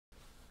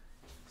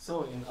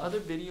So in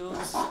other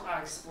videos, I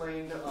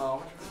explained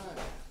all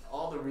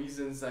the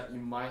reasons that you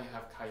might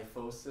have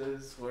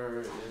kyphosis,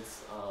 where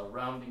it's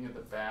rounding at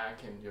the back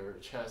and your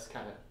chest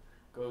kind of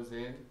goes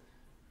in,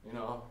 you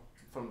know,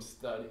 from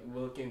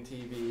looking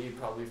TV,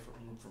 probably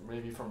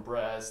maybe from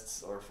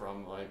breasts or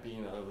from like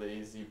being a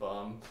lazy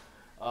bum.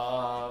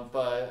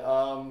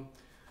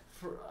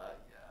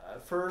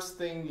 First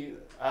thing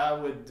I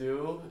would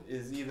do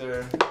is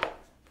either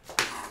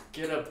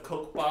get a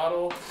Coke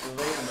bottle and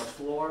lay on the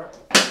floor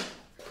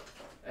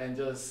and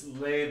just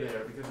lay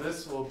there, because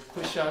this will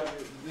push out,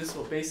 this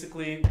will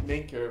basically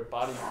make your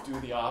body do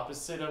the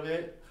opposite of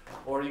it.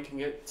 Or you can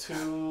get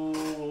two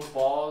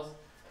balls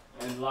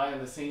and lie in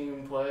the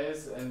same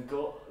place and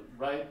go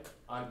right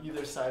on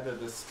either side of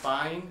the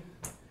spine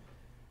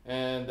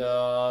and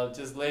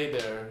just lay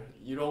there.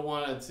 You don't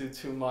want to do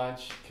too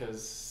much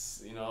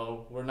because, you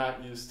know, we're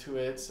not used to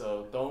it,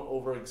 so don't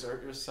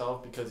overexert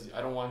yourself, because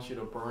I don't want you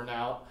to burn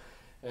out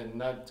and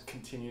not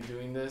continue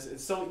doing this.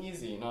 It's so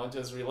easy, you know,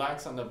 just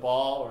relax on the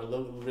ball or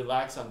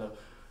relax on the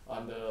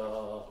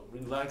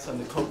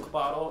Coke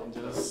bottle and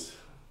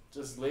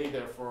just lay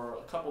there for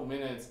a couple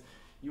minutes.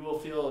 You will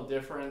feel a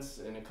difference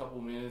in a couple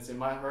minutes. It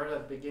might hurt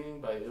at the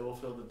beginning, but it will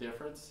feel the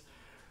difference.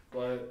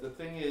 But the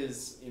thing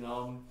is, you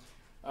know,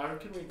 I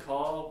can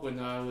recall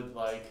when I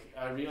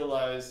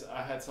realized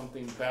I had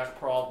back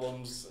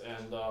problems,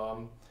 and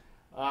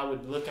I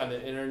would look on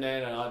the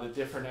internet and all the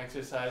different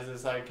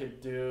exercises I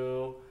could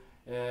do,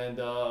 and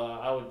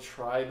I would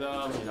try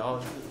them, you know,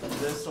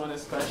 this one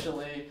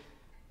especially.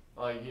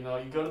 Like, you know,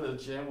 you go to the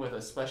gym with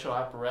a special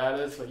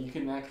apparatus, but you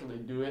can actually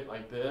do it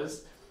like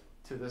this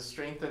to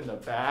strengthen the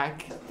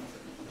back.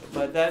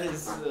 But that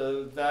is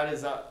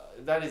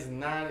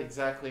not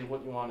exactly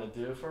what you want to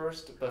do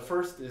first. But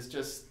first is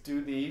just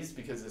do these,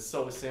 because it's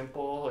so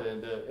simple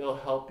and it'll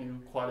help you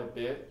quite a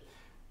bit.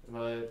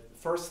 But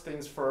first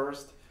things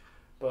first.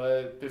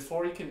 But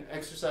before you can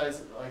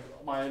exercise, like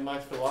my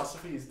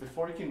philosophy is,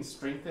 before you can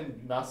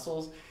strengthen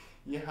muscles,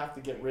 you have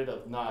to get rid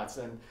of knots.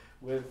 And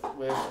with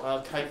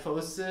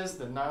kyphosis,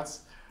 the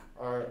knots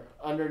are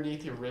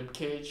underneath your rib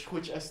cage,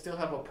 which I still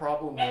have a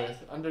problem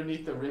with.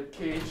 Underneath the rib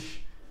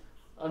cage,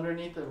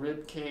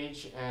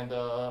 and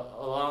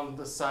along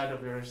the side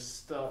of your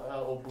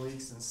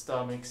obliques and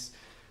stomachs.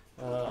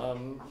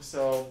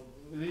 So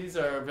these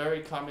are very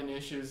common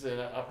issues,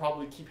 and I'll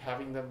probably keep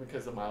having them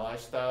because of my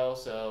lifestyle.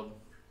 So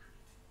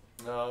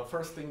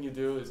first thing you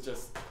do is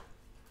just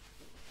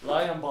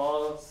lie on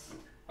balls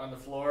on the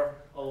floor,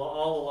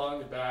 all along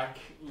the back.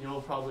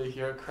 You'll probably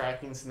hear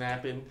cracking,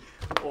 snapping,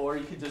 or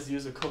you could just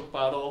use a Coke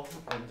bottle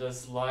and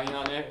just lie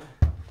on it.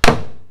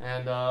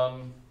 And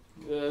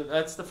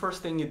that's the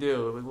first thing you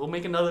do. We'll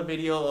make another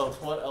video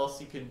of what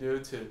else you can do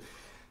to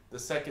the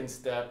second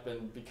step,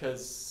 and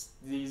because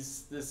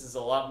this is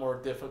a lot more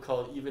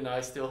difficult, even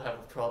I still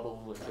have trouble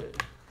with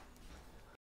it.